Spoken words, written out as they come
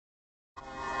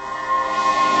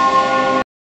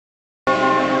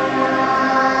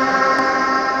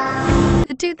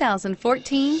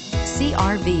2014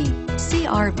 CR-V.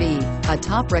 CR-V, a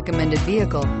top recommended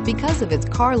vehicle because of its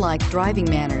car-like driving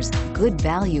manners, good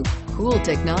value, cool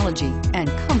technology, and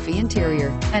comfy interior,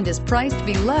 and is priced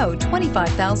below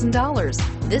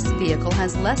 $25,000. This vehicle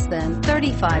has less than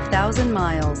 35,000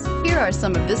 miles. Here are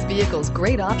some of this vehicle's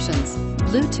great options: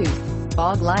 Bluetooth,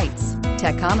 fog lights,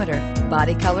 tachometer,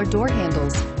 body color door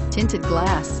handles, tinted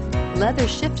glass, leather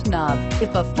shift knob.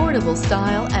 If affordable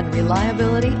style and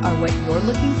reliability are what you're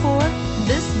looking for,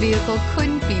 this vehicle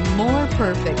couldn't be more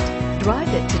perfect. Drive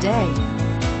it today.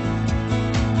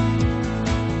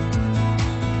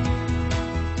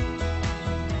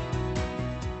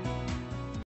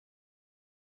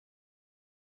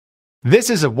 This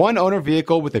is a one-owner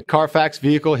vehicle with a Carfax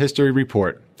Vehicle History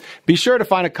Report. Be sure to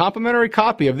find a complimentary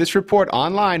copy of this report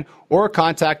online or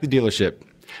contact the dealership.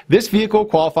 This vehicle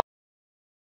qualifies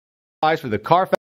for the Carfax